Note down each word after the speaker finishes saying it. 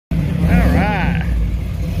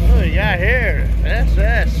got here?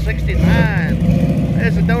 SS 69.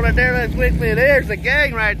 There's the Donut Derelicts Weekly. There's the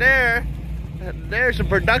gang right there. There's some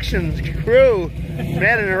production crew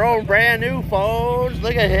manning their own brand new phones.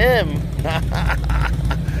 Look at him.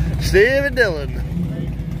 Steve and Dylan.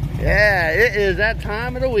 Yeah, it is that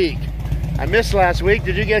time of the week. I missed last week.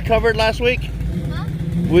 Did you get covered last week? Huh?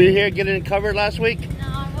 Were you here getting covered last week? No,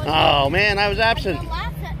 I wasn't. Oh man, I was absent.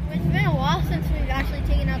 It's been a while since we've actually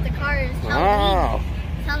taken out the cars. Oh.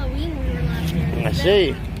 It's Halloween we were last year. I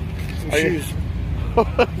see. Some shoes.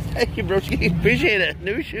 Thank you, broski. Appreciate it.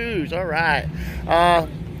 New shoes. All right.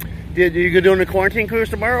 Did you go doing the quarantine cruise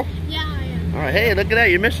tomorrow? Yeah, I am. All right. Hey, look at that.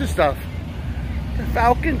 You're missing stuff. The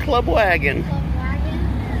Falcon Club Wagon. Club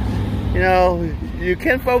wagon. You know, you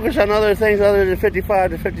can focus on other things other than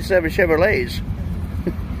 55 to 57 Chevrolets.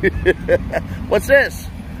 What's this?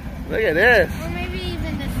 Look at this. Or maybe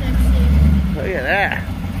even the 60. Look at that.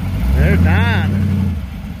 There's Don.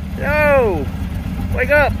 Yo,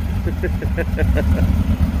 wake up.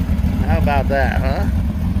 How about that, huh?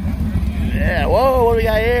 Yeah, whoa, what do we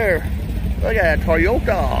got here? Look at that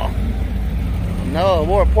Toyota. No,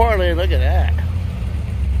 more importantly, look at that.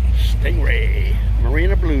 Stingray,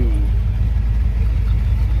 Marina Blue.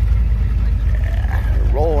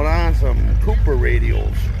 Yeah, rolling on some Cooper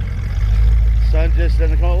radials. Sun just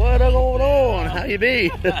doesn't come. What's going on? How you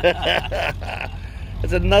be?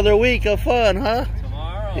 It's another week of fun, huh?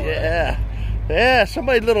 Tomorrow. Yeah. Yeah,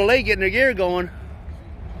 somebody's a little late getting their gear going.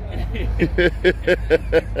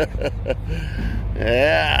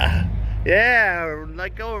 Yeah. Yeah,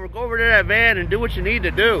 like go over to that van and do what you need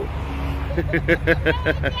to do.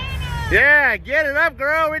 Yeah, get it up,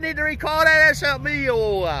 girl. We need to recall that. That's help me.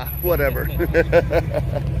 Oh, whatever.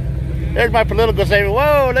 There's my political statement.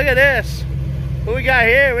 Whoa, look at this. Who we got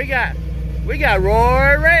here? We got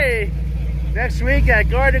Roy Ray. Next week at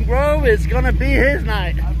Garden Grove, it's gonna be his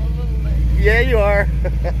night. I'm a little late. Yeah, you are.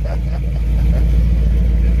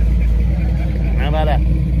 How about that?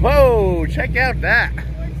 Whoa, check out that.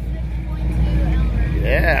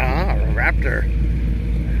 Yeah, huh? Raptor.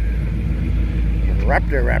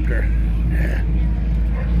 Raptor. Yeah.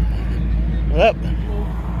 Up.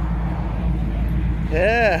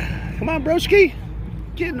 Yeah. Come on, broski.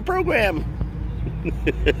 Get in the program.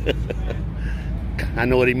 I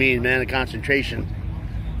know what he means, man, the concentration.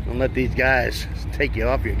 Don't let these guys take you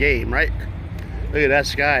off your game, right? Look at that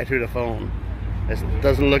sky through the phone. It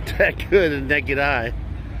doesn't look that good in the naked eye.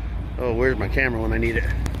 Oh, where's my camera when I need it?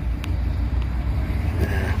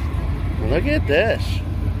 Look at this.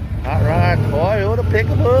 Hot rod Toyota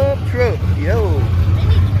pickup truck. Yo.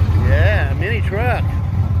 Yeah, mini truck.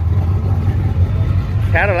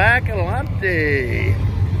 Cadillac Alante.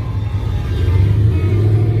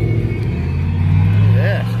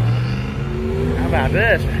 How about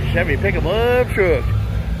this? Chevy pickup truck.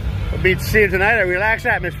 We'll be seeing tonight a relaxed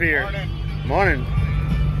atmosphere. Morning.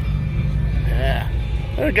 Yeah.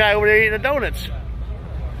 There's a guy over there eating the donuts.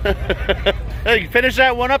 You can finish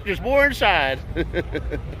that one up, there's more inside.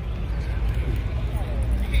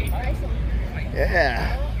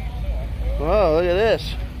 Yeah. Whoa, look at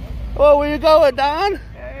this. Oh, where you going, Don?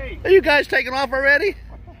 Hey. Are you guys taking off already?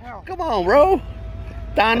 What the hell? Come on, bro.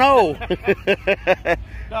 Dano.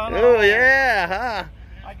 Dano. Oh, yeah, huh?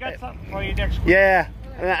 I got something for you next week. Yeah,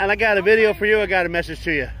 and I got a video for you. I got a message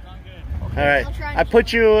to you. Okay. All right. I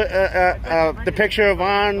put you the picture of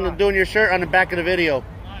On doing your shirt on the back of the video.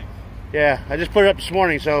 Nice. Yeah, I just put it up this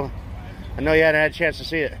morning, so I know you hadn't had a chance to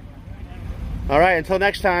see it. All right, until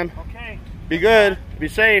next time. Okay. Be good. Be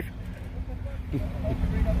safe.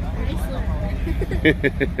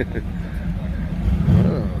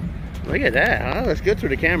 Oh, look at that, huh? That's good through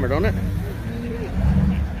the camera, don't it?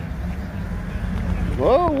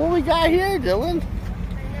 Whoa, what we got here, Dylan?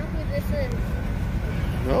 I know who this is.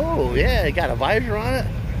 Oh, yeah, it got a visor on it.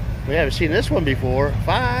 We haven't seen this one before.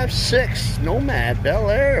 5'6" Nomad Bel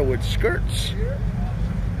Air with skirts.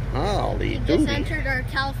 Holy He doody. just entered our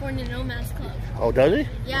California Nomads Club. Oh, does he?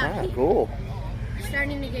 Yeah. Ah, cool.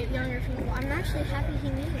 Starting to get younger people. I'm actually happy he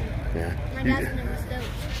made it. Yeah. My dad's gonna be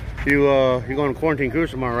stoked. You going to quarantine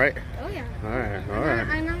cruise tomorrow, right? Oh yeah. All right, all I'm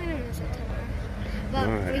right. not gonna miss it tomorrow. But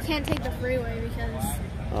All right. we can't take the freeway because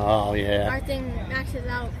Oh, yeah. our thing maxes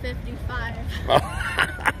out 55.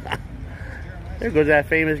 There goes that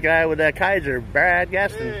famous guy with that Kaiser, Brad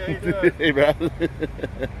Gaston. Hey, bro.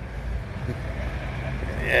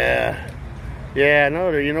 Yeah. Yeah,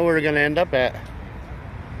 no, you know where we're going to end up at?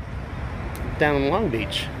 Down in Long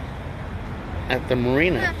Beach. At the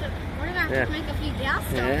marina. We're gonna have to make a few gas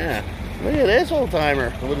stops. Yeah. Look at this old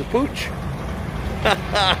timer with his pooch.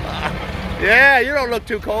 Yeah, you don't look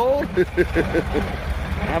too cold.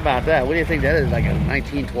 How about that? What do you think that is? Like a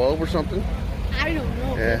 1912 or something? I don't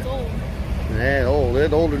know. Yeah. It's old. Yeah, old.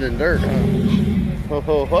 It's older than dirt, huh? Ho,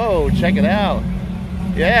 ho, ho. Check it out.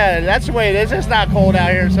 Yeah, that's the way it is. It's not cold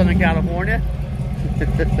out here in Southern California.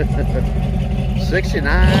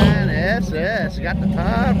 69 SS. Got the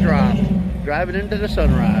top drop. Driving into the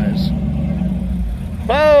sunrise.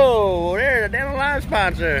 Whoa! There's the Dano Live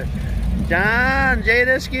sponsor. John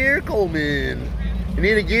Jada Skier Coleman. You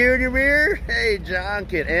need a gear in your rear? Hey, John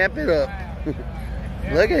can amp it up.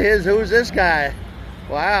 Look at his. Who's this guy?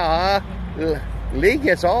 Wow, huh? Lee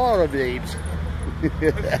gets all the beats.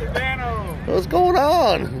 Mr. Dano. What's going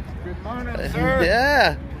on? Good morning, sir.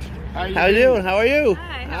 Yeah. How you doing? How are you?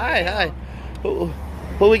 Hi.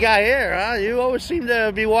 Who we got here, huh? You always seem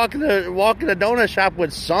to be walking the donut shop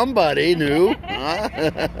with somebody new. Huh?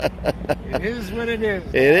 It is what it is.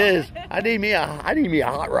 It is. I need me a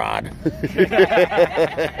hot rod.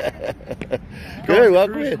 Good,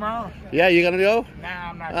 welcome in. Yeah, you gonna go? Nah,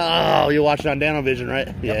 I'm not. Oh, you're watching on Dano Vision,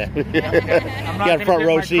 right? Yeah. I'm not got a front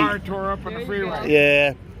row my seat. car tore up on the freeway.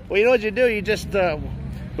 Yeah. Well, you know what you do? You just go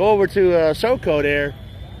over to SoCo there,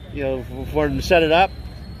 you know, for them to set it up.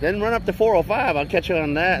 Then run up to 405. I'll catch you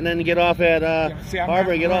on that, and then get off at See, I'm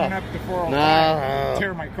Harbor and get not off. running up to 405. No.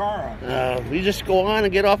 Tear my car up. You just go on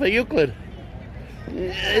and get off at Euclid.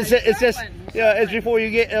 It's just, yeah, it's before you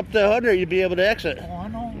get up to 100, you'll be able to exit. Oh, I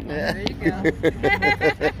know. Yeah. There you go.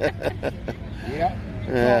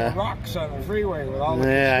 Yeah. All the rocks on the freeway with all the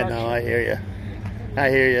Yeah, I construction. know. I hear you. I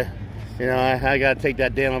hear you. You know, I got to take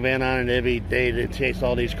that Dano van on, and every day to chase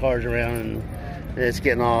all these cars around, and it's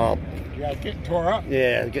getting all, Yeah, it's getting tore up.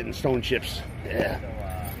 yeah, getting stone chips. Yeah.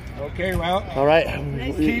 Okay, well. All right.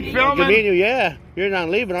 Keep filming. Good meeting you. Yeah. You're not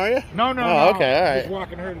leaving, are you? No. Oh, okay. All right. Just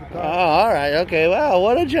walking her to the Oh, car. all right. Okay. Well,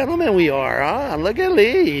 what a gentleman we are, huh? Look at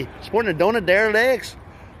Lee. Sporting a donut derelicts.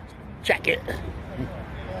 Check it.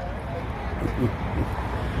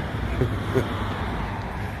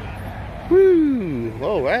 Woo.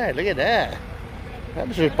 All right. Look at that.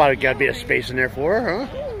 There's probably got to be a space in there for her,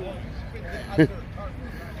 huh?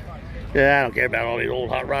 Yeah, I don't care about all these old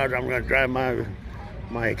hot rods. I'm going to drive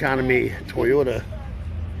my economy Toyota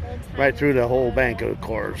right through the whole bank of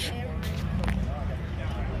cars.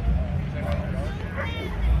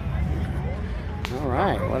 All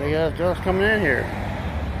right, what do you guys else coming in here?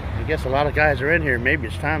 I guess a lot of guys are in here. Maybe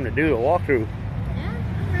it's time to do a walkthrough Yeah,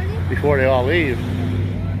 I'm ready. before they all leave. All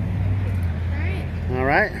right. All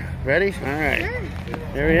right, ready? All right. Sure.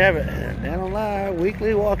 There we have it. Dano Live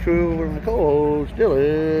weekly walkthrough with my co-host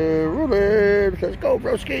Dylan Rulers. Let's go,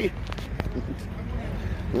 broski.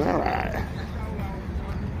 All right.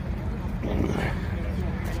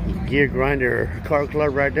 Gear grinder car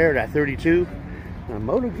club right there, that 32. A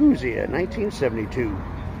Moto Guzzi at 1972.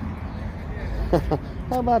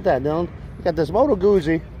 How about that, Dylan? Got this Moto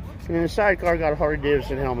Guzzi, and in the sidecar got a Harley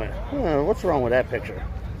Davidson helmet. What's wrong with that picture?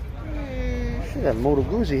 She got a Moto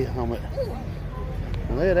Guzzi helmet.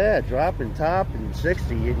 Look at that, dropping top in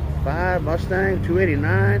 65 Mustang,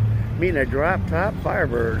 289, meeting a drop top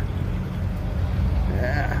Firebird.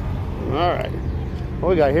 Yeah. All right. What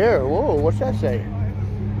we got here? Whoa, what's that say?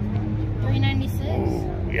 396.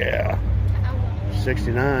 Oh, yeah.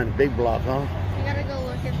 69, big block, huh? You gotta go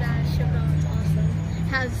look at that shipment. It's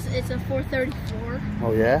awesome. It's a 434.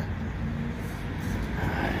 Oh, yeah?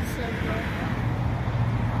 So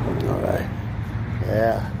All right.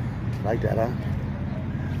 Yeah. Like that, huh?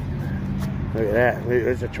 Look at that.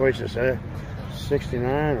 There's a choices,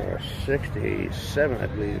 69 or 67, I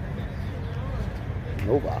believe.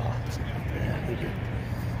 Nova. Yeah, thank you.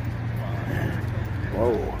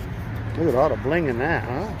 Whoa. Look at all the bling in that,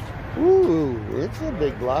 huh? Ooh, it's a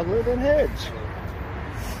big block with them heads.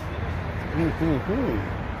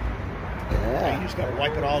 Yeah. You just got to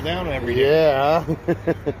wipe it all down every day. Yeah.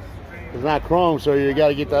 It's not chrome, so you got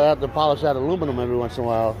to get that out to polish that aluminum every once in a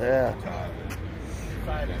while. Yeah.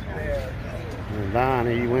 And Don,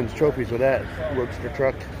 he wins trophies with that roadster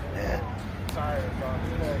truck. Yeah.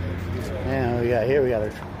 Yeah, we got here. We got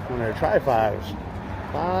one of their tri-fives,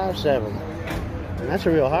 5.7, and that's a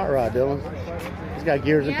real hot rod, Dylan. He's got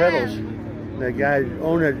gears and pedals. The guy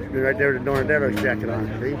owning it right there with the donut jacket on.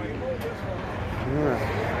 See?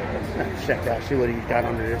 Check out, see what he's got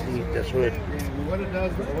under this hood. What it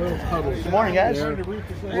does, a little puddle. Good morning, guys.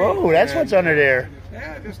 Whoa, that's what's under there.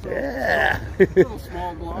 Yeah, just a little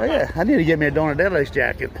small block. Oh, yeah, I need to get me a donut derelicts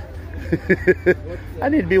jacket. I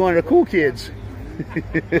need to be one of the cool kids.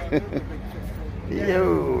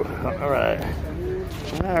 Yo, all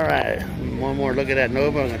right. One more look at that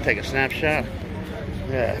Nova. I'm gonna take a snapshot.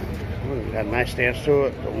 Yeah, ooh, got a nice stance to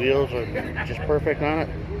it. The wheels are just perfect on it.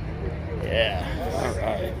 Yeah, all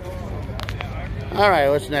right. All right,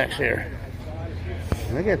 what's next here?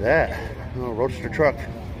 Look at that. Oh, roadster truck.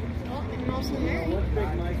 Oh, and Mouse and Mary.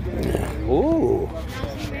 Ooh. Mouse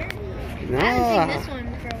and Mary. No, I haven't seen this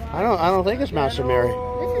one for a while. I don't think it's Mouse and Mary. This is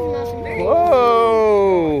Mouse and Mary.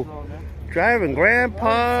 Whoa! Driving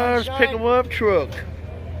Grandpa's pick-em-up truck.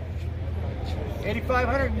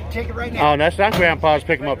 8,500. Take it right now. Oh, that's not Grandpa's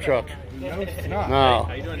pick-em-up truck. No, it's not. No.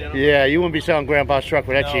 Yeah, you wouldn't be selling Grandpa's truck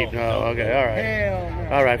for that cheap. No. Okay. All right. Hell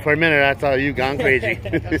no. All right. For a minute, I thought you gone crazy.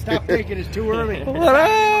 Stop thinking it's too early. What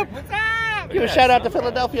up? What's up? Give a shout out to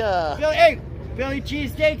Philadelphia. Hey, Philly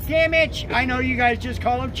cheesesteak sandwich. I know you guys just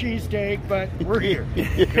call them cheesesteak, but we're here.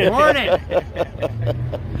 Good morning.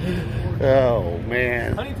 Oh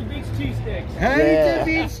man. Huntington Beach cheesesteaks. Huntington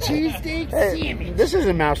Beach cheesesteak Hey, sandwich. this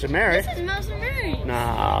isn't Mouse and Mary. This is Mouse and Mary.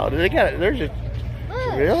 No, they got it. There's a.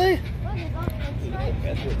 Look. Really?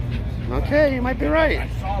 Okay, you might be right. I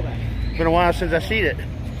saw that. It's been a while since I've seen it.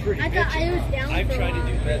 I thought I was down I've for a tried to while.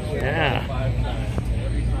 do that for Yeah. 5 times.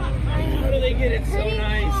 Every time. How do they get it so Pretty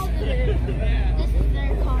nice? positive. This is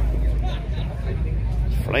their car.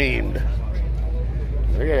 Flamed.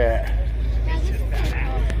 Look at that. Yeah, this is their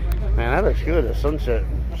car. Man, that looks good. The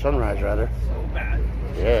sunrise rather.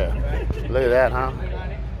 Yeah. Look at that, huh?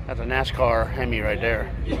 That's a NASCAR Hemi right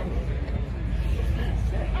there.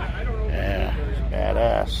 Yeah,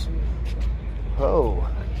 badass. Oh.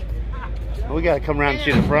 We gotta come around and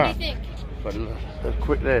see the front. What do you think?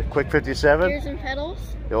 But the quick 57. Gears and pedals?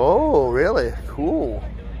 Oh, really? Cool.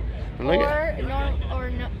 And look Or, at.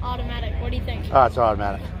 automatic. What do you think? Oh, it's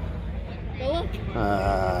automatic. Go look.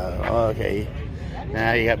 Okay.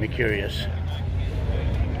 Now you got me curious.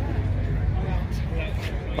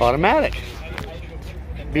 Automatic.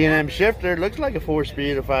 B&M shifter. Looks like a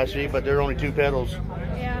 4-speed or 5-speed, but there are only 2 pedals.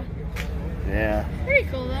 Yeah. Yeah. Pretty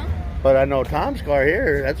cool though. But I know Tom's car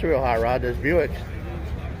here. That's a real hot rod. This Buick.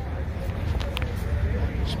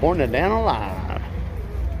 Sporting a Dano live.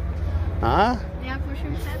 Huh? Yeah,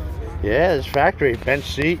 pushing pedals. Yeah, it's factory. Bench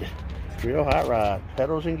seat. Real hot rod.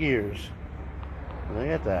 Pedals and gears. Look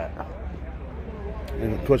at that.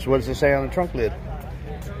 And of course, what does it say on the trunk lid?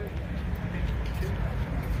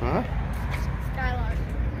 Huh? Skylark.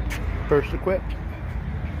 First equipped.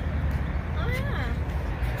 Oh yeah.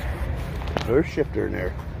 There's shifter in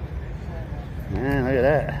there. Man, look at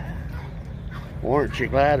that. Orange, you're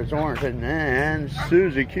glad it's orange. And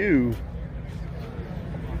Susie Q.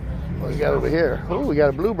 What we got over here? Oh, we got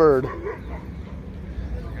a Bluebird.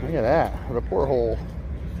 Look at that. With a porthole.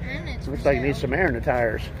 And it's Looks for like it sale. needs some air in the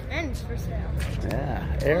tires. And it's for sale.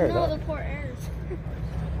 Yeah, air. Oh, no, the poor airs.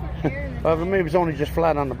 Poor air in the Well, maybe it's only just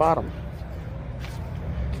flat on the bottom.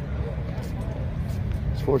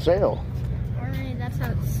 It's for sale. Or maybe that's how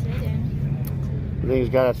it's sitting. You think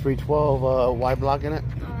it's got a 312 Y block in it?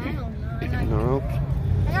 Oh, I don't know. No.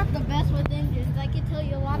 I'm not the best with engines. I can tell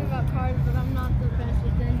you a lot about cars, but I'm not the best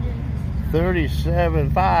with engines.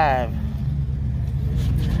 37.5.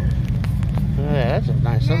 Yeah, that's a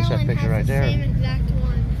nice sunset Maryland picture has right the there. same exact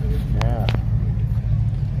one. Yeah.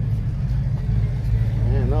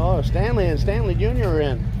 And oh, Stanley and Stanley Jr. are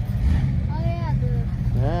in. Oh yeah,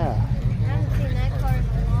 Yeah. I haven't seen that car in a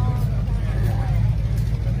long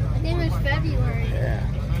time. I think it was February. Yeah.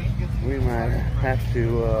 We might have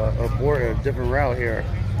to abort a different route here.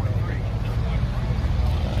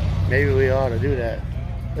 Maybe we ought to do that.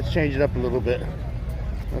 Let's change it up a little bit.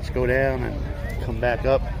 Let's go down and come back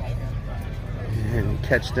up and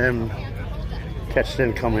catch them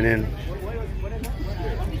coming in.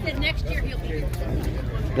 He said next year he'll be here.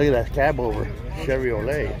 Look at that cab over. Chevy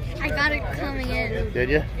Olay. I got it coming in. Did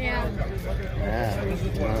you? Yeah. Yeah.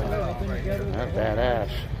 That's badass.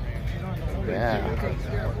 Yeah.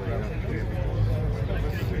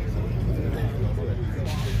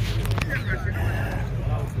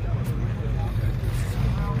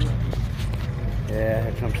 Yeah,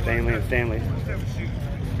 here comes Stanley and Stanley.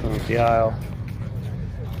 Comes the aisle.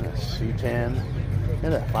 That's C10.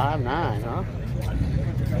 Look at that 5.9, huh?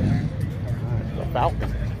 The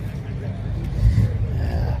Falcon.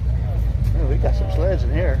 Yeah. Oh, we got some sleds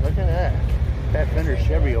in here. Look at that. Fat fender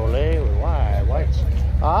Chevy Olay with whites.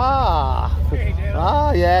 Ah,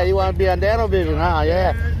 yeah. You want to be on Dano Vision, huh?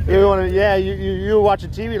 Yeah. You want to? Yeah. You were watching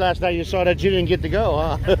TV last night. You saw that you didn't get to go,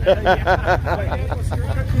 huh?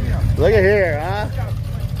 Look at here, huh?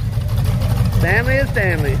 Stanley and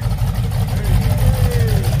Stanley.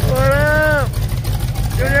 What up,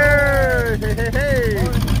 Junior? Hey.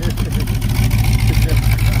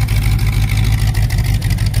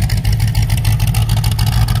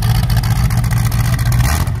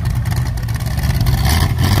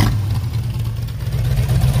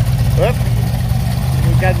 Whoop.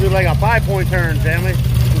 We got to do like a 5-point turn, Stanley.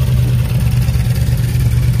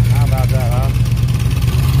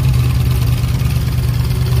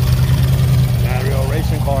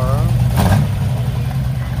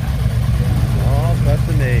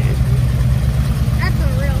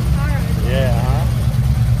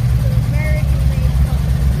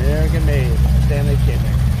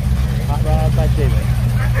 shave it.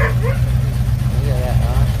 Look at that,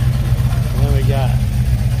 huh? And then we got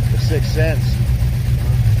the 6 cents.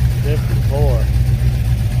 54.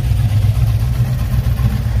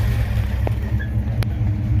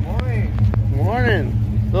 Morning.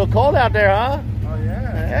 A little cold out there, huh? Oh,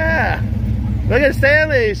 yeah. Yeah. Look at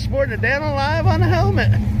Stanley sporting a Dano live on the helmet.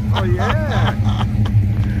 Oh, yeah.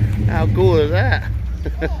 How cool is that?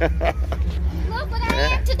 Look what I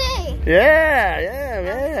am today. Yeah.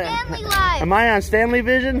 Stanley Live. Am I on Stanley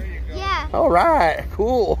Vision? Yeah. All right,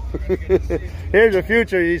 cool. Here's the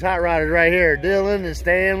future of these hot rodders right here. Dylan and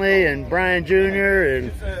Stanley and Brian Jr.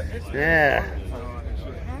 and yeah.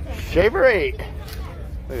 Shaver 8.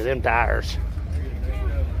 Look at them tires.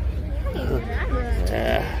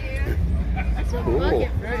 Yeah. Cool.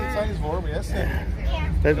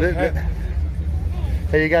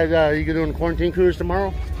 Hey, you guys, you doing a quarantine cruise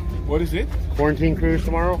tomorrow? What is it? Quarantine cruise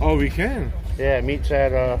tomorrow? Oh, we can. Yeah, it meets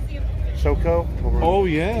at SoCo. Over Oh,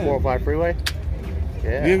 yeah. 405 freeway.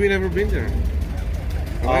 Yeah. We have never been there.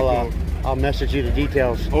 I'll message you the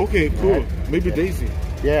details. Okay, cool. Right. Maybe Daisy.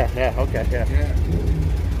 Yeah, okay, yeah. Yeah.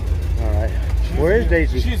 All right. Where is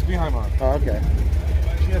Daisy? She's behind us. Oh, okay.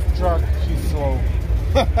 She has a truck. She's slow.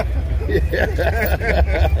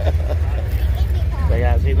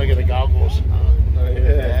 See, look at the goggles.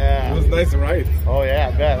 Yeah. It was nice, right? Oh,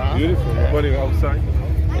 yeah, I bet, huh? Beautiful. Yeah. Funny outside.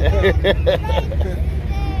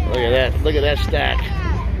 Look at that stack.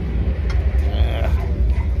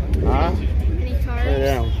 Huh? Any Look cars? at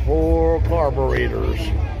them 4 carburetors.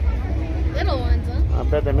 Little ones, huh? I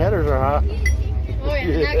bet the headers are hot. Oh, yeah,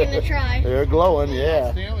 we're not gonna try. They're glowing,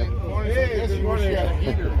 yeah. Hey, good morning.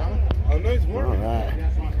 Oh, no, it's All morning. right.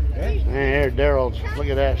 And here, Daryl's. Look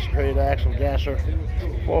at that straight axle gasser.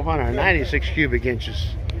 496 cubic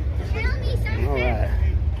inches. All right.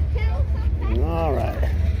 All right.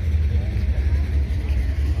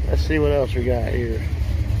 Let's see what else we got here.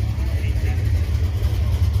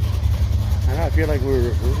 I know, I feel like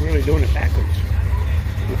we're really doing it backwards.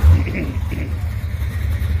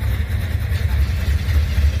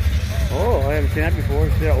 Oh, I haven't seen that before.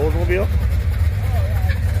 See that Oldsmobile?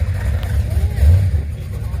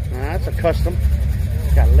 That's a custom.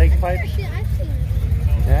 Got leg pipes. I've seen it.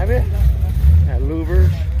 Have you? Got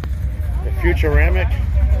louvers. The Futuramic.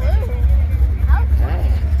 Yeah.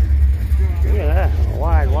 Look at that.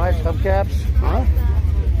 Wide hubcaps. Huh?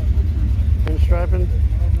 Pinstriping.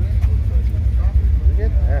 Look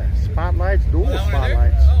at that. Spotlights, dual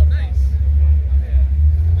spotlights. Oh, nice.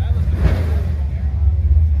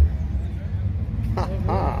 Ha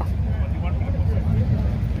ha.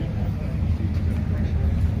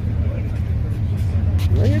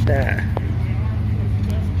 Look at that.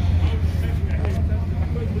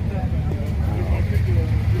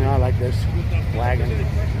 I like this wagon.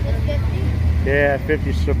 Yeah,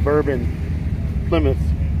 50 Suburban Plymouth.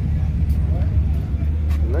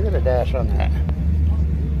 Look at the dash on that.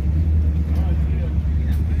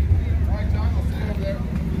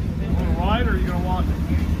 Ride or are you going to walk it?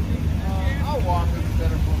 I'll walk it. It's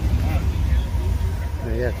better for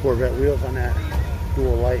me. Yeah, Corvette wheels on that.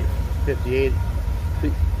 Dual light 58.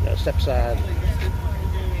 Step side.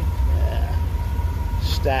 Yeah.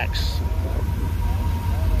 Stacks.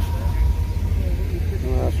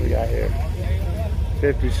 What else we got here?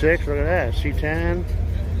 56, look at that. C10.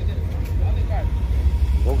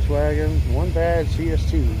 Volkswagen. One bad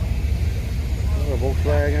CST. Another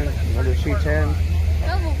Volkswagen. Another C10.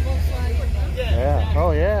 Double Volkswagen. Yeah.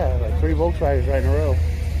 Oh, yeah. Like 3 Volkswagens right in a row.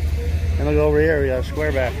 And look over here. We got a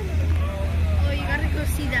square back. Oh, you gotta go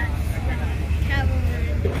see that cavalry.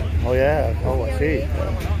 Oh, yeah. Oh, I see.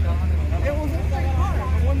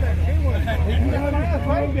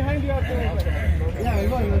 Right behind you out there.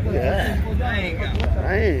 Yeah.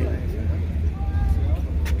 Dang.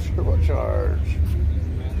 Turbocharge.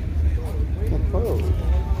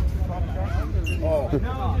 Oh.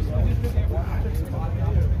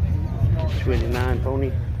 29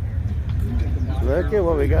 pony. Look at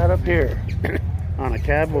what we got up here on a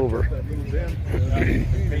cab over.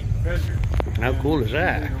 How cool is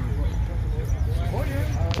that?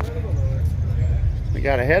 We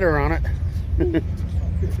got a header on it.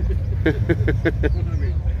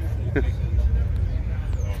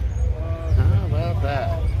 How about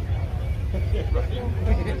that?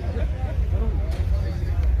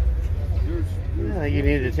 Yeah, you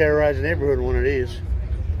need to terrorize the neighborhood in one of these.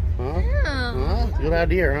 Huh? Yeah. Huh? Good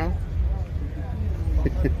idea, huh?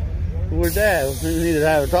 Where's that? We need to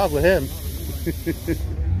have a talk with him.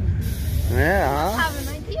 Yeah, I huh? have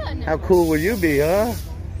an idea now. How cool would you be, huh?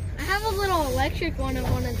 I have a little electric one of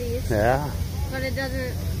these, Yeah. but it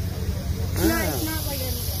doesn't. It's not like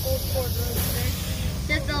an old Ford Roadster.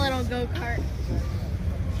 just a little go-kart.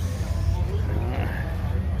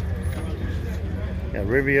 Got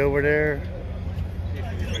Rivy over there.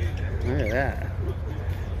 Look at that.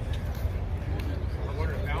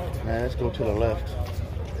 Let's go to the left.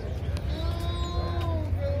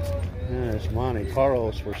 Yeah, it's Monte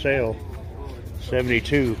Carlos for sale.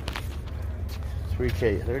 72.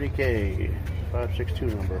 3K, 30K, 562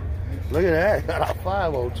 number. Look at that. Got a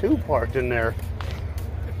 502 parked in there.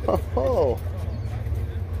 Oh,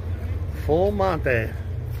 full Monte.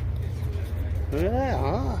 Look at that,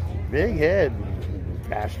 huh? Big head,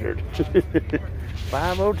 bastard.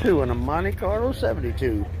 502 and a Monte Carlo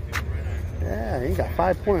 72. Yeah, he got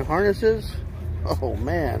 5-point harnesses. Oh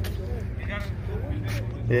man.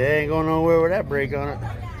 Yeah, ain't going nowhere with that brake on it.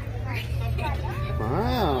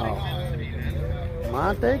 Wow.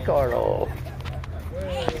 Monte Carlo.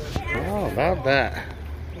 Oh, about that.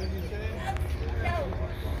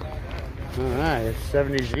 Alright, it's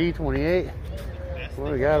 70Z 28. What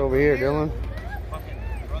do we got over here, Dylan?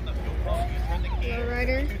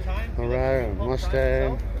 Lowrider. Lowrider,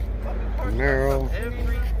 Mustang, Camaro.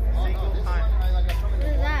 What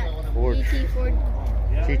is that? Ford. GT Ford.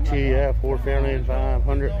 TT, yeah, Ford Fairlane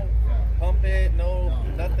 500. Pump it, no,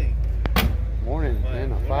 nothing. Morning,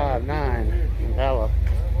 and a 5.9 Impala.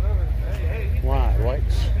 Wide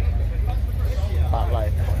whites.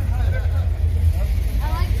 Spotlight. I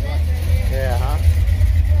like this right here. Yeah, huh?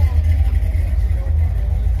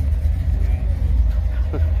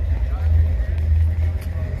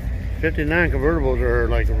 59 convertibles are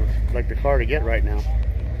like the car to get right now.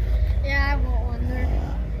 Yeah, I want one there.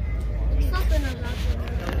 There's something about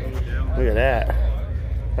them. Look at that.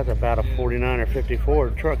 That's about a 49 or 50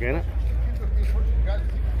 Ford truck, ain't it?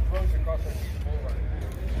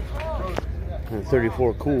 And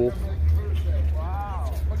 34 cool.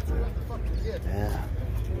 Yeah.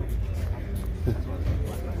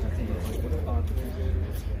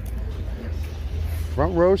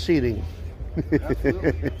 Front row seating. Man,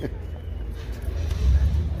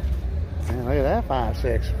 look at that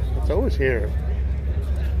 5.6. It's always here.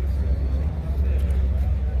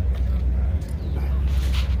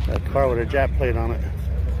 That car with a Jap plate on it.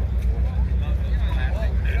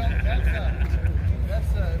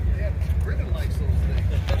 Brittany likes those things.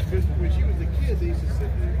 Because when she was a kid, they used to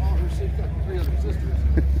sit there, all her sisters, got 3 other sisters,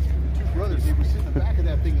 2 brothers, they would sit in the back of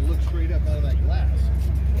that thing and look straight up out of that glass.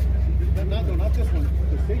 Not this one,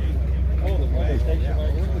 the station one. Oh, the station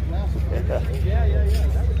one. The glass.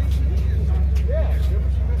 Yeah.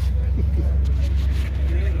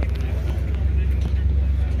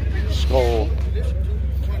 Skull.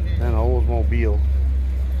 And an Oldsmobile.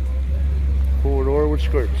 4-door with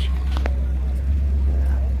skirts.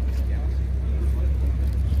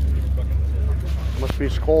 Must be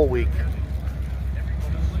Skull Week.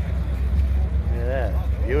 Look at that.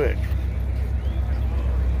 Buick.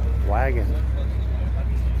 Wagon.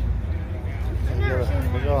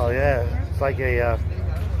 Oh yeah, it's like a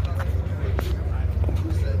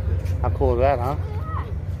how cool is that, huh?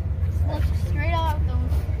 Looks straight out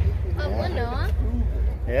the window, huh?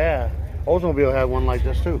 Yeah, Oldsmobile had one like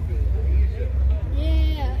this too.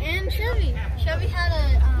 Yeah, and Chevy. Chevy had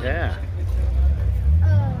a Yeah.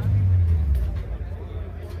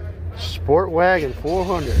 Sport wagon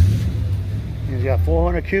 400. He's got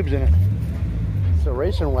 400 cubes in it. It's a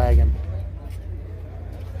racing wagon.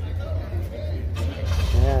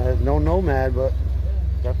 Yeah, there's no Nomad, but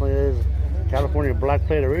definitely is California black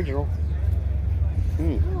plate original.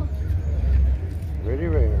 Pretty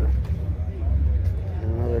rare.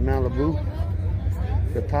 Another Malibu.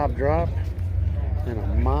 The top drop. And a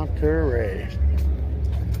Monterey.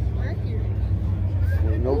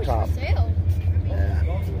 With no top. Yeah.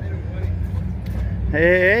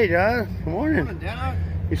 Hey, John. Good morning. Morning, Dano.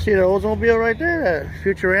 You see the Oldsmobile right there? That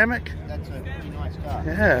Futuramic? That's a pretty nice car.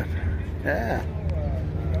 Yeah. Yeah.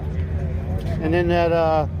 And then that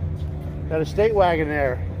estate wagon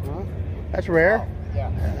there. Huh? That's rare. Yeah.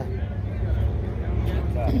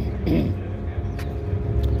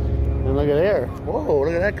 And look at there. Whoa,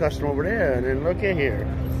 look at that custom over there. And then look at here.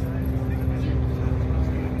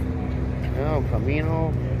 Oh,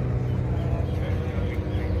 Camino.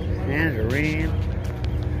 Tangerine.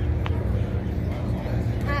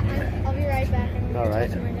 I'll be right back. All right.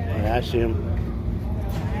 Yeah, I see him.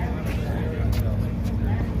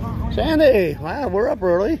 Sandy, wow, we're up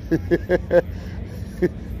early.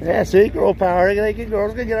 Yeah, see, girl power.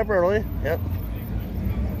 Girls can get up early. Yep.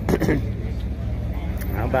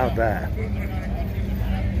 How about that?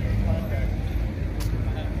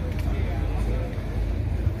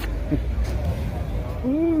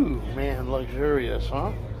 Ooh, man, luxurious,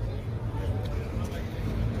 huh?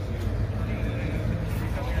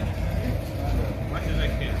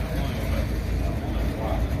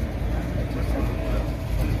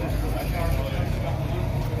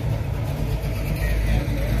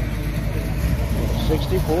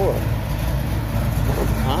 64.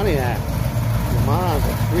 Pontiac. Le Mans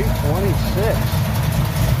at 326.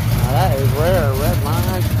 Now that is rare. Red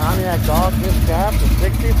line, Pontiac dog disc cap at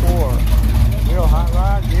 64. Real hot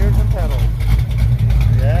rod, gears and pedals.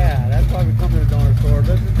 Yeah, that's why we come to the donor store.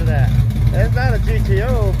 Listen to that. It's not a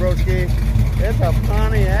GTO, broski. It's a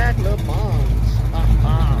Pontiac Le Mans.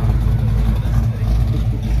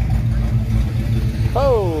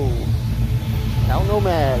 Oh! Hell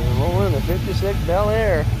Nomad. Rolling the 56 Bel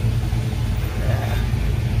Air. Yeah.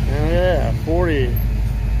 Oh yeah, 40.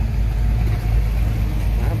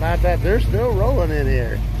 How about that? They're still rolling in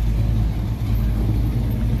here.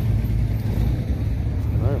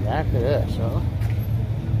 Well, back to this, huh?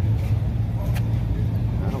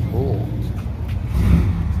 Oh, cool.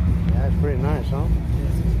 Yeah, that's pretty nice, huh?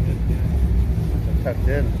 That's tucked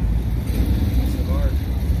in.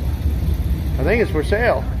 I think it's for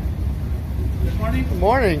sale. Good morning. Good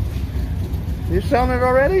morning. You selling it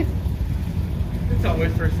already? It's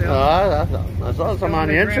always for sale. I saw some on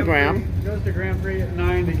the Instagram. Goes to Grand Prix at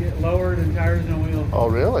 9 to get lowered and tires and wheels. Oh,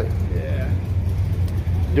 really? Yeah.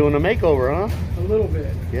 Doing a makeover, huh? A little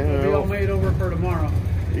bit. Yeah. It'll be all made over for tomorrow.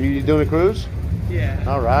 You doing a cruise? Yeah.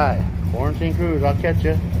 All right. Quarantine cruise. I'll catch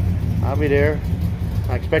you. I'll be there.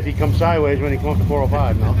 I expect you to come sideways when you come up to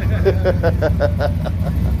 405, no?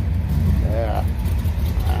 Yeah.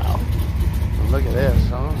 Wow. Well, look at this,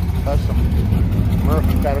 huh? Custom. Murph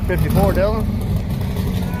got a 54, Dylan?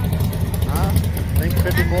 Huh? Think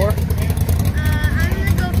 54? I'm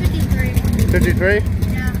gonna go 53. 53?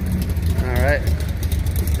 Yeah. Alright. I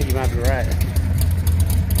think you might be right.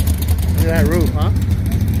 Look at that roof, huh?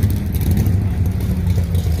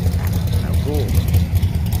 How cool.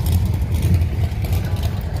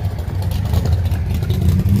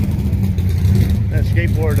 That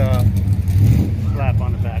skateboard flap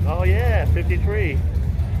on the back. Oh yeah, 53.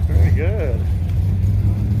 Very good.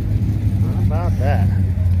 How about that?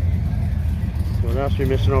 What else are we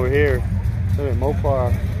missing over here? Look at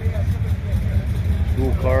Mopar.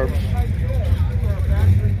 Dual carbs.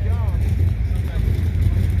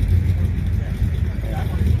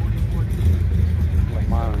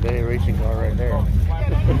 Modern day racing car right there.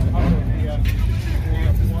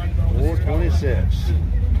 426.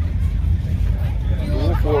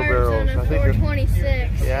 Dual four barrels. I think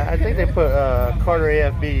 426. yeah, I think they put Carter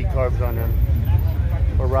AFB carbs on them.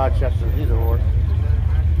 Or Rochester, either or.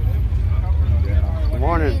 Good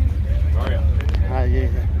morning.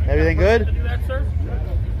 Everything good?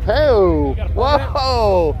 Oh,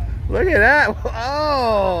 whoa! Look at that!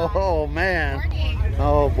 Oh man!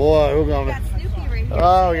 Oh boy, we're gonna.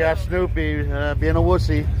 Oh, yeah, Snoopy being a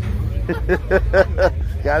wussy.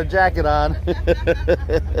 Got a jacket on.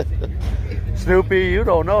 Snoopy, you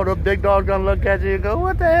don't know. The big dog's gonna look at you and go,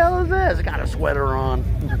 "What the hell is this?" Got a sweater on.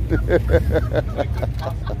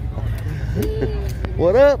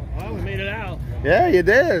 What up? Well, we made it out. Yeah, you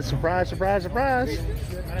did. Surprise, surprise, surprise.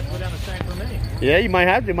 Might have to go down the tank for me. Yeah, you might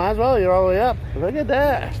have to. Might as well. You're all the way up. Look at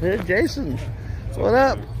that. There's Jason. What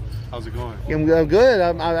up? How's it going? I'm good.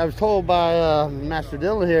 I was told by Master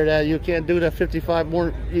Dylan here that you can't do the 55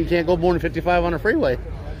 more. You can't go more than 55 on the freeway.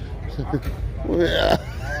 Yeah.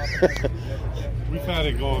 We've had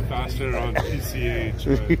it going faster on PCH.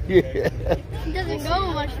 But... Yeah. It doesn't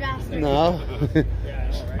go much faster. No.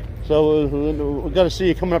 So we're going to see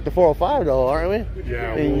you coming up to 405 though, aren't we?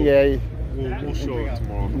 Yeah. Yeah. We'll show it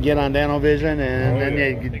tomorrow. Get on Dano Vision and then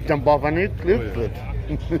you jump off on the loop clip.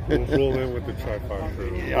 We'll roll in with the Tri-5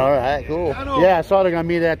 crew. All right, cool. Yeah, I saw they're going to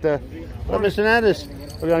meet at the. What Mr. Nandis?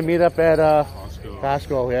 We're going to meet up at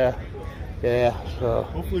Costco. Yeah. Yeah. So.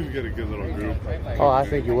 Hopefully we get a good little group. Oh, I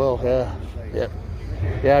think you will. Yeah. Yep.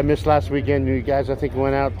 Yeah, I missed last weekend. You guys, I think,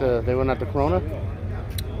 went out. They went out to Corona.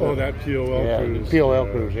 Oh, that POL cruise. POL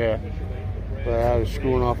cruise. Yeah. But I was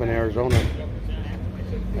screwing off in Arizona.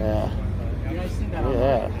 Yeah.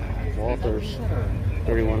 Yeah. Walters.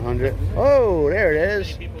 3100. Oh, there it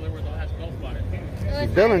is.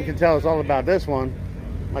 Dylan can tell us all about this one,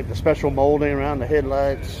 like the special molding around the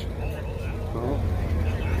headlights. Oh.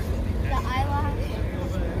 The eyelash.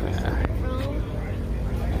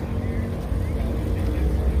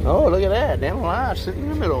 Oh, look at that. Down the line, sitting in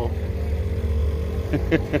the middle.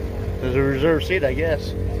 There's a reserved seat, I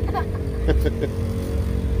guess.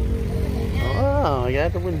 Oh, I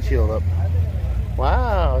got the windshield up.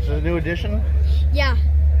 Wow, this is a new addition? Yeah.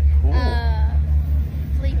 Cool.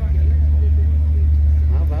 Sleeper.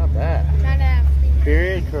 How about that? Not a sleeper.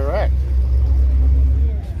 Period, correct.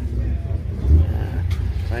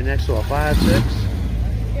 Right next to a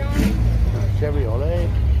 5.6 Chevy Olay.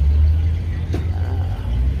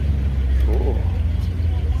 Cool.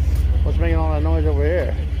 What's making all that noise over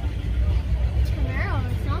here? Camaro.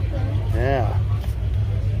 Yeah.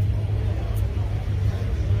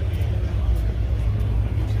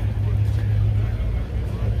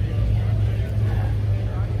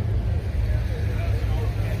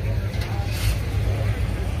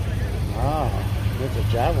 Oh, it's a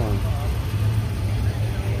javelin.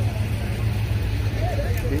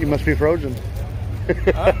 You must be frozen.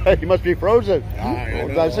 You must be frozen.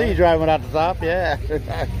 I see you driving out the top. Yeah.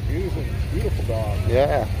 Beautiful dog.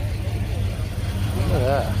 Yeah. Look at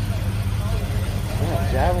that.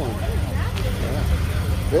 Yeah, javelin. Yeah.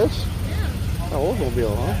 This? An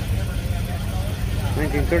Oldsmobile, huh?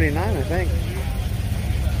 1939, I think.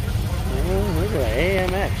 Look at that.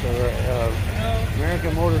 AMX, or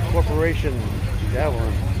American Motor Corporation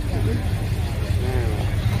javelin. Yeah.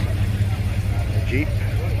 A Jeep.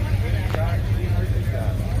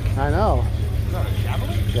 I know.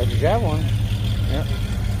 That's a javelin. Yeah.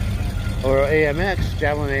 Or AMX,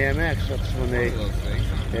 javelin AMX. That's when they.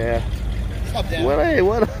 Yeah. What's up, Dan? Well, hey,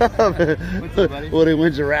 what up? What's up, buddy? Woody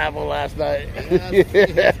wins a raffle last night.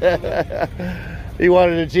 He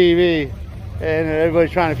wanted a TV, and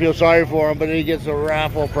everybody's trying to feel sorry for him, but he gets a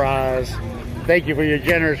raffle prize. Thank you for your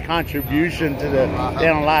generous contribution to the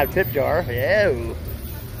Dano Live tip jar. Yeah.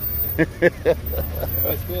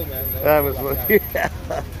 That's cool, man. That was yeah.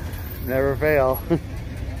 Never fail.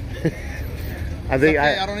 I think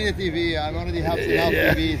I don't need a TV. I already have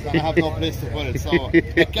TVs. I have no place to put it. So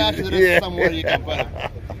the cash is somewhere you can put it.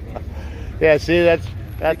 Yeah, see, that's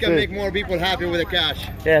You can make more people happy with the cash.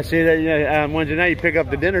 Yeah, see that. Yeah, Wednesday night you pick up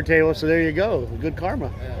the dinner table, so there you go. Good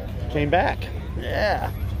karma. Yeah. Came back.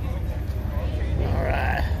 Yeah. All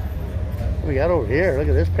right. What we got over here? Look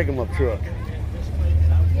at this pick 'em up truck.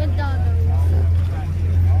 Good dog.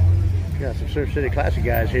 Got some Surf City Classic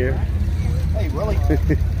guys here. Hey, really?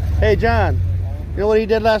 Hey, John. You know what he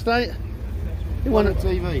did last night? He won a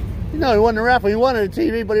TV. No, he won the raffle. He wanted a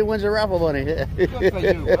TV, but he wins a raffle money. Good for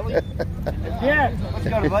you, really? Yeah. Let's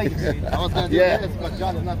go to Vegas. I was going to do this, but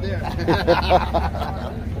John is not there.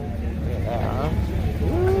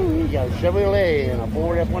 Ooh, we got a Chevrolet and a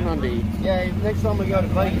Ford F-150. Yeah, next time we go to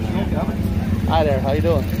Vegas, you'll come. Hi there, how you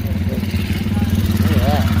doing? Look at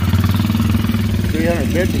that.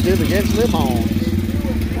 352 against Limon.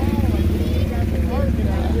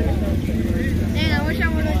 Man, I wish I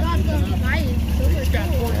would have got those bikes. Those are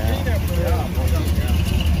cool.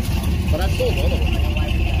 But I sold all of them.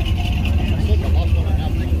 I sold the last one I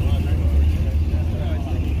have.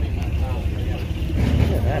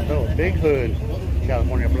 Look at that, though. Big hood.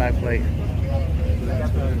 California black plate.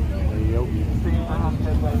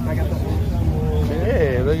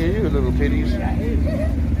 Hey, look at you, little titties.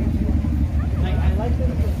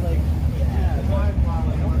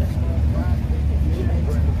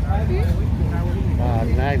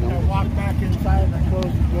 Magnum. Walk back inside and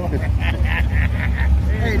close the door.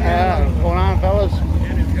 What's going on, fellas?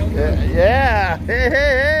 Yeah. Hey, hey,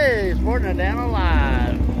 hey. Sporting a Dano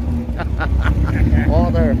Live.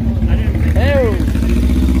 Oh, there. Hey.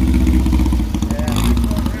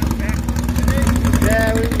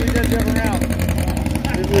 Yeah, we did a different route.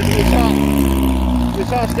 We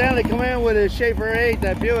saw Stanley come in with his Schaefer 8,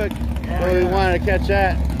 that Buick, so we wanted to catch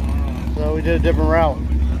that. So we did a different route.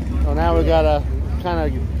 So now we got to kind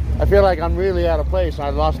of, I feel like I'm really out of place. I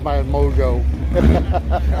lost my mojo.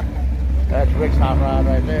 That's Rick's hot rod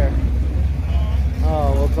right there.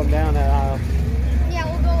 Oh, we'll come down that aisle. Yeah,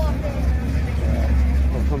 we'll go up there.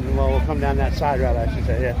 We'll come down that side route, I should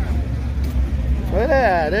say, yeah. Look at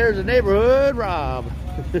that, there's a neighborhood Rob.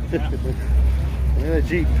 Look at the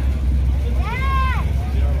Jeep.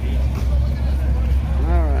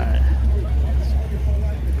 All right.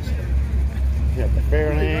 Got the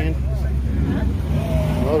Fairlane.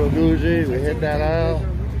 Moto Guzzi, we hit that aisle.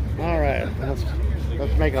 All right,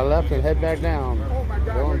 let's make a left and head back down.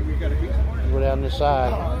 Go down this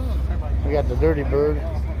side. We got the Dirty Bird.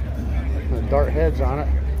 The dart heads on it.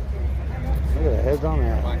 Look at the heads on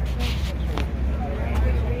that.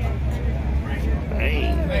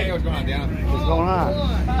 Hey, what's going on, Dan? What's going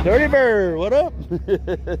on? Dirty Bird, what up?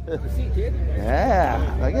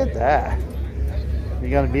 Yeah, look at that. You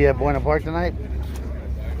gonna be at Buena Park tonight?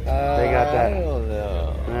 They got that. I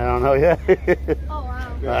don't know yet. Oh, wow.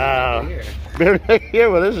 Wow. Better next year,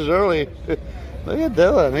 well, this is early. Look at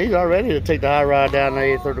Dylan. He's all ready to take the high ride down the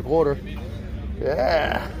 8th or the quarter.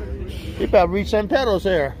 Yeah. He about reached San Pedro's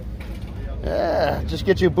here. Yeah. Just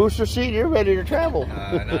get you a booster seat and you're ready to travel.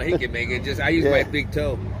 No, he can make it. I use my big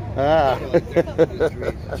toe. Ah.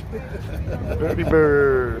 Dirty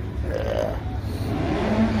Bird. Yeah.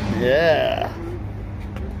 Yeah.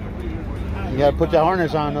 You gotta put that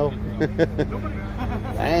harness on though.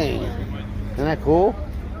 Dang. Isn't that cool?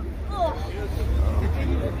 Oh.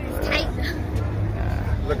 It's tight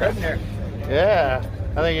Yeah.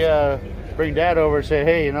 I think bring Dad over and say,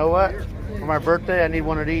 hey, you know what? For my birthday, I need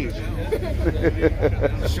one of these.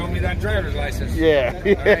 Show me that driver's license. Yeah. All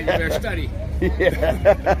right, you better study.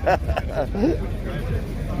 Yeah.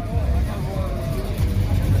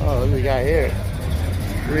 Oh, look at the guy here.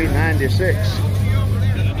 396.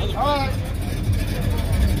 All right.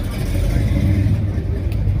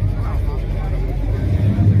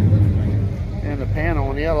 And the panel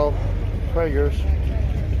in yellow. Kragers.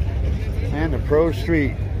 And the Pro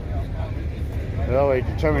Street. They're always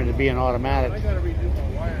determined to be an automatic. Look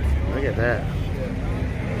at that.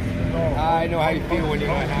 I know how you feel when you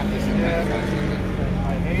don't have this in that truck.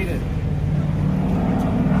 I hate it.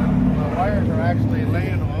 My wires are actually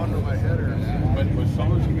laying under my header. But as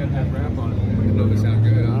long as you got that wrap on it, It doesn't sound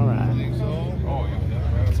good. All I right. think so. oh yeah,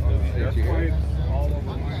 that wrap's good. That's why it's all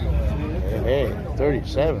over my Hey,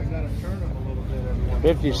 37. gotta turn them a little bit every once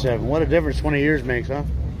 57. What a difference 20 years makes, huh?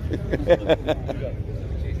 And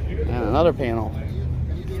another panel.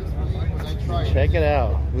 Check it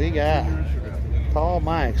out. We got Tall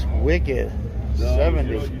Mike's Wicked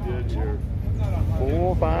 70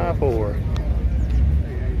 454.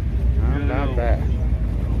 How about that?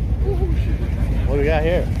 What do we got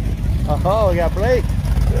here? Oh, we got Blake.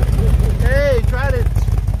 Hey, tried it.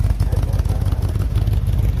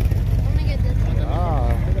 I'm gonna get this one.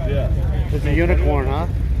 Ah, it's a unicorn, huh?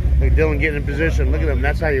 Look at Dylan getting in position. Look at him.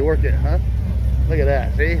 That's how you work it, huh? Look at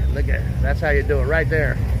that. See? Look at it. That's how you do it right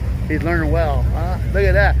there. He's learning well, huh? Look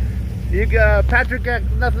at that. You got Patrick got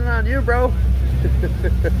nothing on you, bro.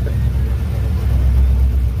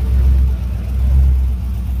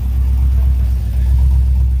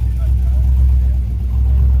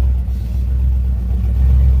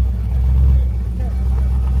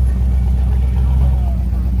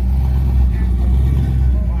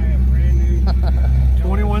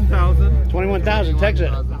 $21,000, Texas.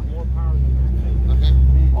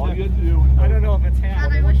 All you had to do. I don't know if it's half.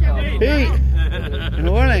 God, I wish I would. Pete, good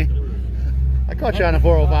morning. I caught you on a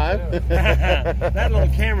 405. That little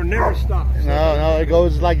camera never stops. No, it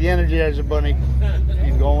goes like the energy as a bunny.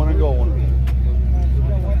 Keep going and going.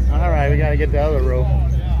 All right, we got to get the other row.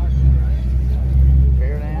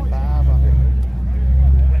 Fairland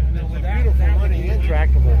 500. Beautiful money,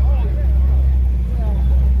 intractable.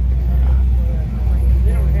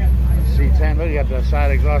 C10, look, you got the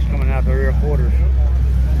side exhaust coming out the rear quarters.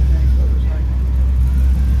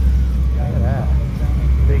 Look at that.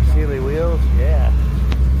 Big Sealy wheels, yeah.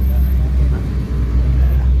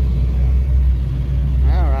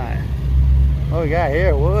 All right. What we got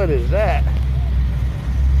here? What is that?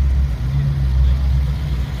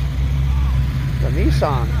 The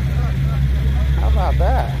Nissan. How about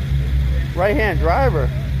that? Right-hand driver.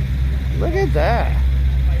 Look at that.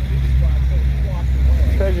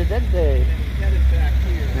 Presidente.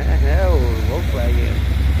 Hell, Volkswagen.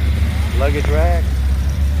 Luggage rack.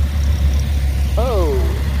 Oh.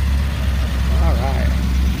 All right.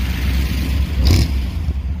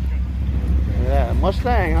 Yeah,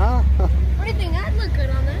 Mustang, huh? What do you think? I'd look good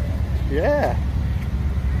on that. Yeah.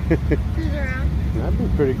 Cruise around. That'd be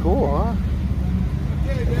pretty cool, huh?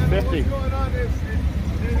 Okay, Dano, 50. what's going on? Is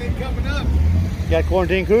anything coming up? Got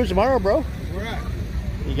quarantine cruise tomorrow, bro. Where at?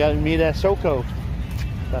 You got to meet at SoCo.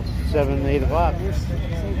 That's 7, 8 o'clock.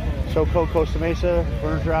 SoCo, Costa Mesa,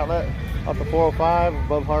 furniture outlet, up to 405,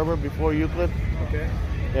 above Harbor, before Euclid. Okay.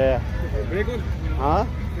 Yeah. A big one? Huh?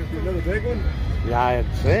 Another big one? Yeah, I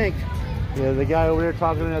think. Yeah, the guy over there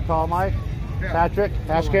talking to that tall Mike, Yeah. Patrick,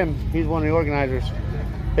 ask him. He's one of the organizers.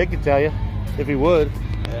 He could tell you, if he would.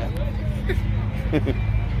 Yeah.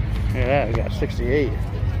 Yeah, we got 68,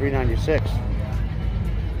 396.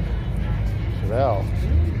 Chevelle.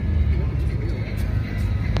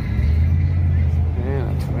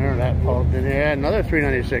 Man, remember that pulled in there. Another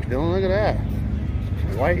 396. Dylan, look at that.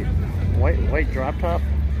 White drop top.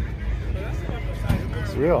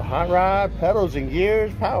 It's real hot rod, pedals and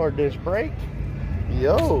gears, power disc brake.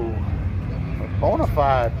 Yo, a bona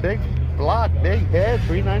fide, big block, big head,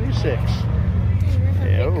 396.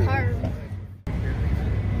 Yo.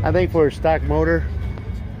 I think for a stock motor,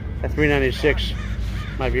 that 396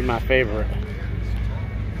 might be my favorite.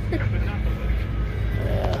 Yeah.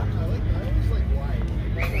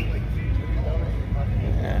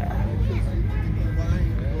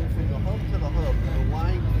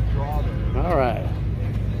 All right.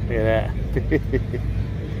 Look at that.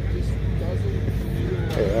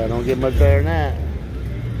 Yeah, don't get much better than that.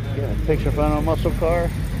 Get a picture front of a muscle car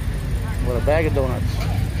with a bag of donuts.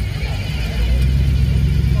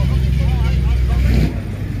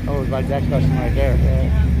 Oh, it's like that custom right there.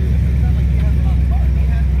 Yeah.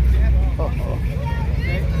 Oh.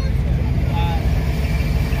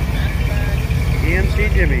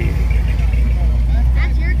 Jimmy Jimmy.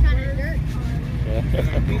 That's your kind of dirt car.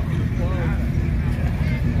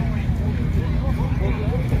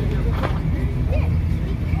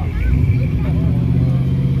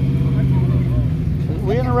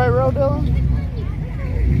 We in the right road, Dylan?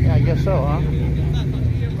 Yeah, I guess so, huh?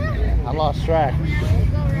 I lost track.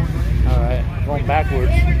 All right, going backwards.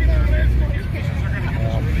 No, we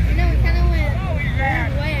kind of went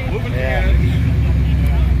wrong way. Yeah.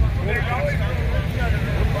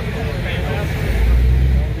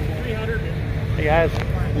 Hey guys,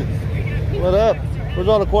 what up? Where's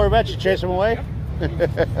all the Corvettes? You chase them away? Look at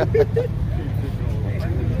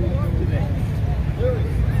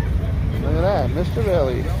that, Mr.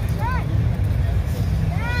 Belly.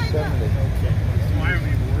 70.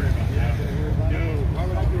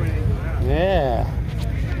 Yeah.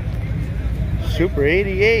 Super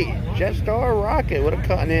 88 Jetstar rocket with a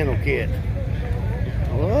Continental kit.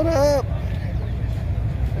 What up?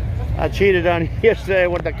 I cheated on you yesterday. I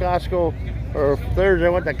went to Costco, or Thursday I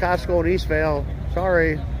went to Costco in Eastvale.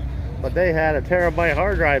 Sorry, but they had a terabyte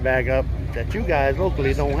hard drive backup that you guys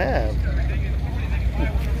locally don't have.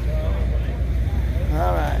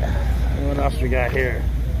 All right, what else we got here?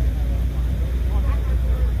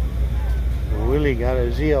 Willie got a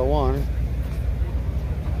ZL1.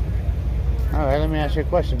 All right, let me ask you a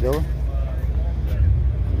question, Dylan.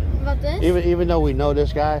 About this? Even though we know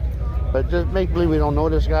this guy, but just make believe we don't know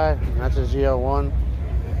this guy. And that's a ZL1,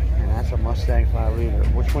 and that's a Mustang 5 liter.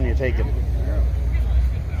 Which one are you taking?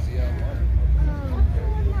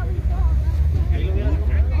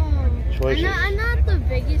 Choices. I'm not the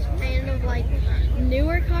biggest fan of like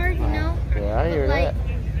newer cars, you know. Yeah, I hear like,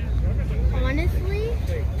 that. Honestly,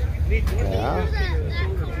 Yeah.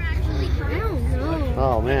 I don't know.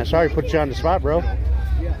 Oh man, sorry to put you on the spot, bro.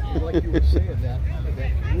 Yeah, like you were saying that.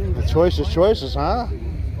 The choices, huh?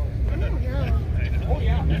 I don't know.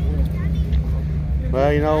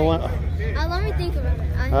 Well, you know what? Let me think about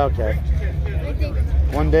it. Okay. Let me think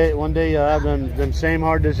about it. One day you'll have them same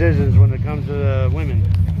hard decisions when it comes to the women.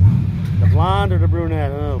 The blonde or the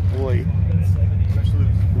brunette? Oh boy. Especially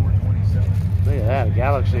the 427. Look at that, a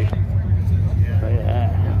Galaxy. Look at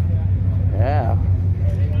that. Yeah.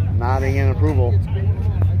 Nodding in approval.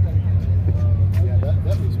 Yeah, that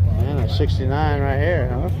was fun. And a 69 right here,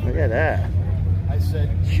 huh? Look at that. I said,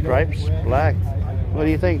 Stripes, black. What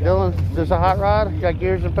do you think, Dylan? Is this a hot rod? Got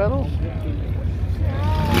gears and pedals? I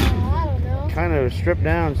don't know. Kind of stripped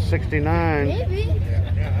down 69. Maybe.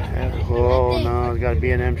 Oh no, it's got a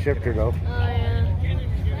B&M shifter though. Oh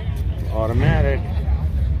yeah. Automatic.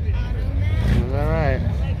 Is that right?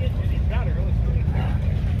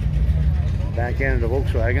 Back end of the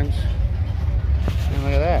Volkswagens. And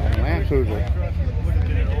look at that, Land Cruiser.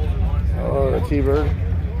 Oh, the T-Bird.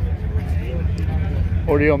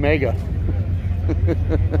 Or the Omega.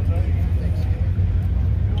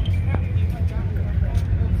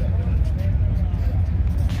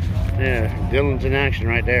 Yeah, Dylan's in action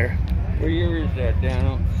right there. What year is that,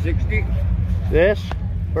 Dano? 60? This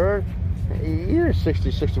bird, either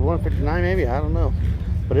 60, 61, 59 maybe, I don't know.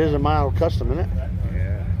 But it is a mild custom, isn't it?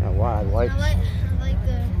 Yeah. Got wide lights. I like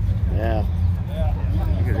the Yeah.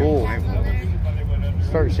 Cool.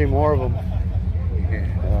 Starting to see more of them. Yeah.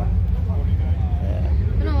 Yeah.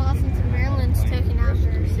 It's been a while since Maryland's taken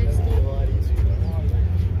after 60.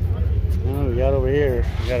 Oh, we got over here.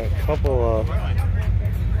 We got a couple of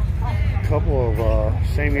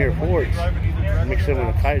same year Fords mixed in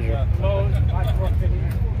with a Kaiser.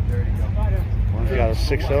 One's got a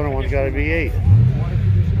 6.0 and one's got a V8.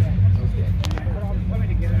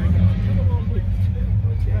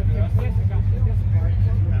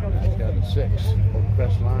 That's got a 6. Old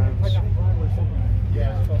crest lines. I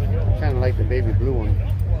kind of like the baby blue one.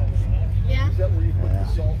 Yeah? is that where you put Yeah. the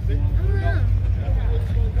salt thing? I don't know.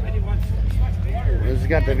 This has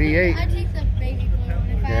got the V8. I'd take the baby blue one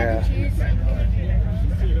if I had to choose.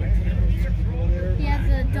 He has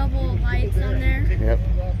the double lights on there. Yep.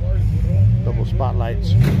 Double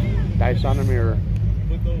spotlights. Dice on the mirror.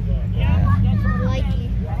 Likey.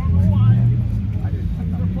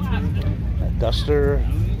 That Duster.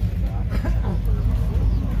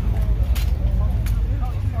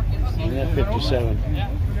 And that 57.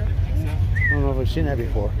 I don't know if I've seen that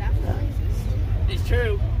before. It's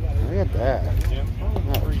true. Look at that.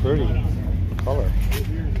 That pretty color.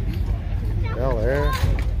 Bel Air.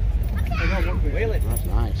 That's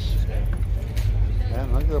nice. Yeah,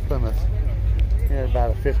 look at the Plymouth. Yeah,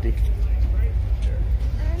 about a 50.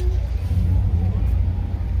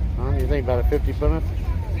 Huh? You think about a 50 Plymouth?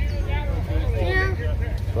 Yeah.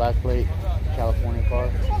 Black plate, California car.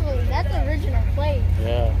 Probably. That's the original plate.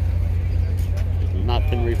 Yeah. Not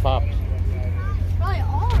been repopped. Probably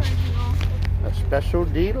A special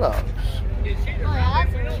deluxe. Oh yeah,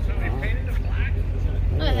 that's really cool.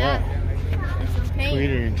 Look at that. There's some paint. Clean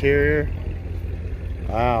interior.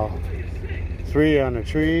 Wow. 3 on the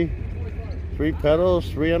tree. 3 pedals,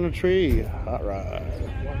 3 on the tree. Hot rod.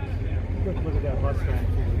 Look at that Mustang.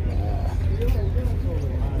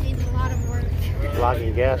 Needs a lot of work.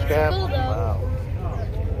 Locking gas cap. Cool, though. Wow.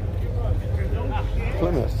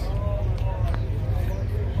 Plymouth.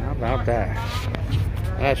 How about that?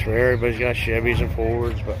 That's for everybody's got Chevys and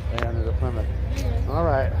Fords, but man, there's a Plymouth. All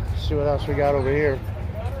right, let's see what else we got over here.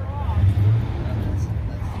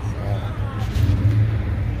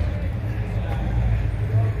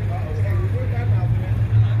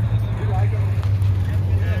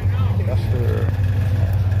 Duster.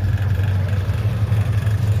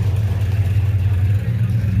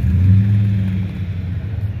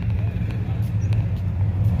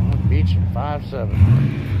 Beach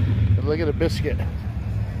 5.7. Look at the biscuit.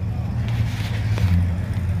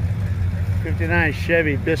 59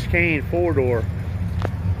 Chevy Biscayne 4-door.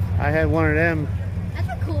 I had one of them. That's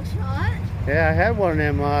a cool shot. Yeah, I had one of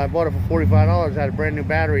them. I bought it for $45. Had a brand new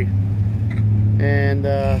battery. And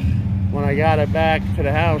when I got it back to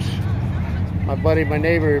the house, my buddy, my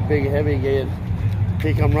neighbor, big heavy kid,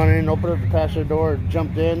 he come running in, opened up the passenger door,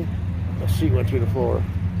 jumped in. The seat went through the floor,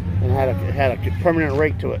 and had a permanent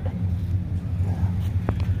rake to it.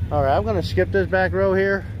 All right, I'm gonna skip this back row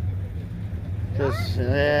here. Just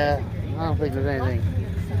yeah, I don't think there's anything.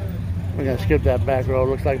 We're gonna skip that back row.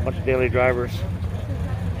 Looks like a bunch of daily drivers.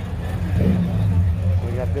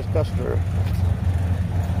 We got this Duster.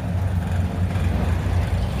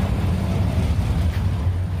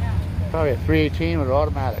 Probably a 318 with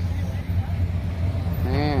automatic.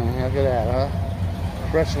 Man, look at that, huh?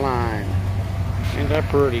 Press line. Ain't that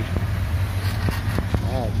pretty?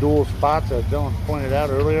 Yeah, dual spots, as Dylan pointed out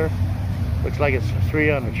earlier. Looks like it's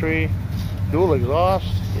 3 on the tree. Dual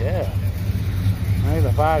exhaust, yeah. There's a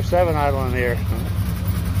 5.7 idle in here.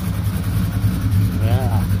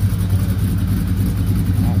 Yeah.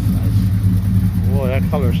 That's nice. Boy, that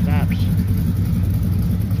color snaps.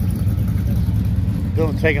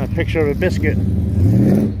 Dylan taking a picture of a biscuit.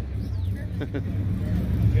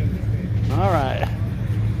 All right.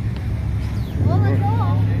 Well, let's go.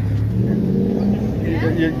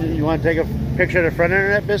 You want to take a picture of the front end of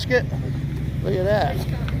that biscuit? Look at that.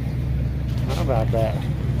 How about that?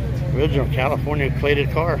 Original California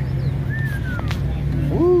plated car.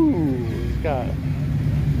 Woo! It's got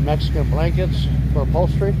Mexican blankets for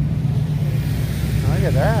upholstery. Look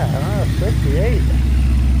at that. 68.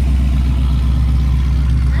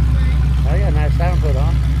 That's nice. I got a nice output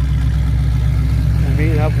on. I'm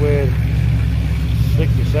meeting up with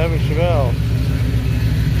 67 Chevelle.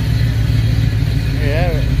 There you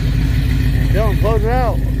have it. Dylan, close it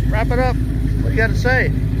out. Wrap it up. What you got to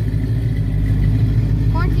say?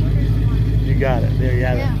 Quarantine first one. You got it. There you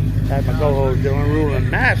have Yeah. it. That's my co-host, Dylan Rulin.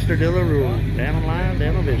 Master Dylan Rulin. Dano Line,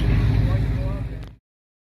 Dano Vision.